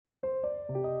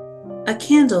A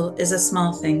candle is a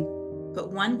small thing,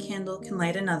 but one candle can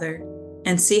light another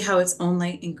and see how its own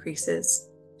light increases.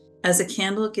 As a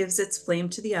candle gives its flame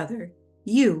to the other,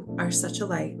 you are such a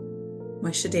light.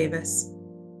 Moishe Davis.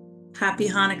 Happy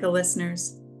Hanukkah,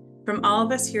 listeners. From all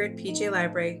of us here at PJ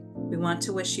Library, we want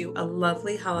to wish you a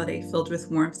lovely holiday filled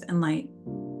with warmth and light.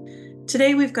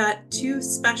 Today we've got two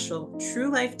special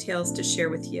true life tales to share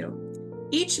with you,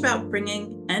 each about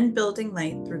bringing and building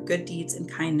light through good deeds and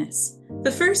kindness.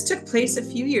 The first took place a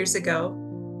few years ago,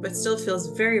 but still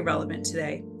feels very relevant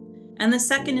today. And the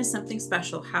second is something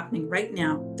special happening right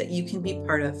now that you can be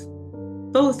part of.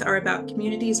 Both are about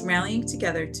communities rallying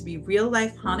together to be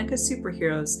real-life Hanukkah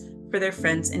superheroes for their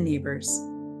friends and neighbors.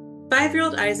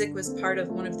 5-year-old Isaac was part of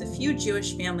one of the few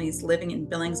Jewish families living in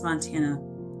Billings, Montana.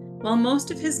 While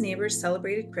most of his neighbors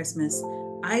celebrated Christmas,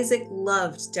 Isaac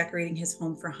loved decorating his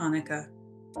home for Hanukkah.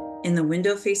 In the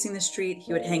window facing the street,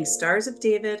 he would hang Stars of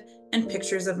David and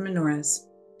pictures of menorahs.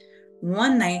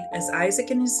 One night, as Isaac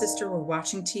and his sister were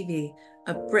watching TV,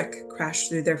 a brick crashed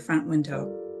through their front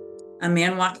window. A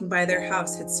man walking by their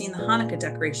house had seen the Hanukkah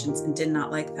decorations and did not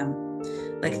like them.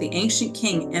 Like the ancient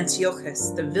king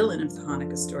Antiochus, the villain of the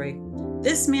Hanukkah story,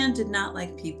 this man did not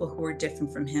like people who were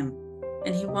different from him,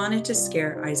 and he wanted to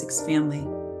scare Isaac's family.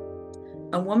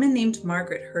 A woman named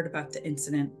Margaret heard about the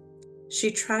incident. She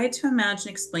tried to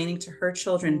imagine explaining to her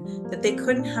children that they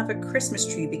couldn't have a Christmas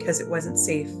tree because it wasn't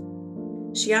safe.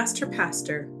 She asked her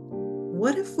pastor,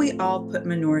 "What if we all put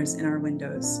menorahs in our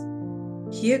windows?"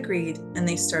 He agreed, and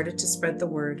they started to spread the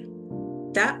word.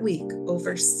 That week,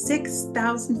 over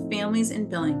 6,000 families in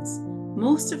Billings,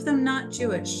 most of them not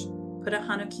Jewish, put a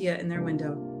Hanukkah in their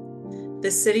window.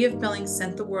 The city of Billings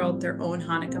sent the world their own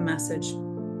Hanukkah message.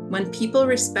 When people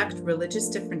respect religious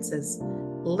differences,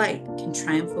 light can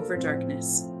triumph over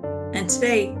darkness. And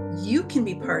today, you can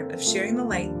be part of sharing the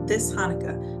light this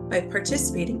Hanukkah by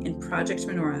participating in Project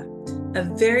Menorah, a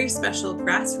very special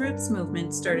grassroots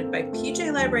movement started by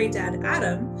PJ Library dad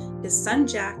Adam, his son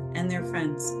Jack, and their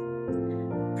friends.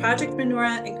 Project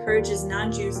Menorah encourages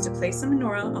non-Jews to place a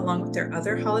menorah along with their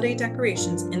other holiday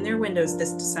decorations in their windows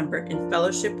this December in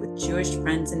fellowship with Jewish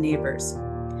friends and neighbors.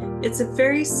 It's a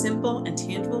very simple and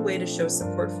tangible way to show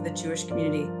support for the Jewish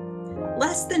community.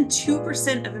 Less than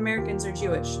 2% of Americans are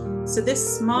Jewish, so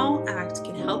this small act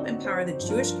can help empower the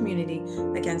Jewish community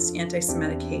against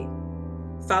anti-Semitic hate.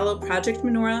 Follow Project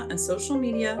Menorah on social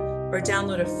media or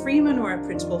download a free menorah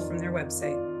printable from their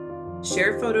website.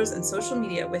 Share photos on social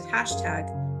media with hashtag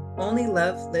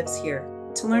 #OnlyLoveLivesHere.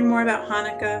 To learn more about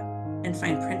Hanukkah and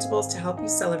find printables to help you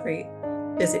celebrate,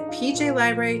 visit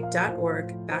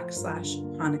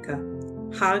pjlibrary.org/Hanukkah.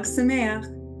 Hag Sameach!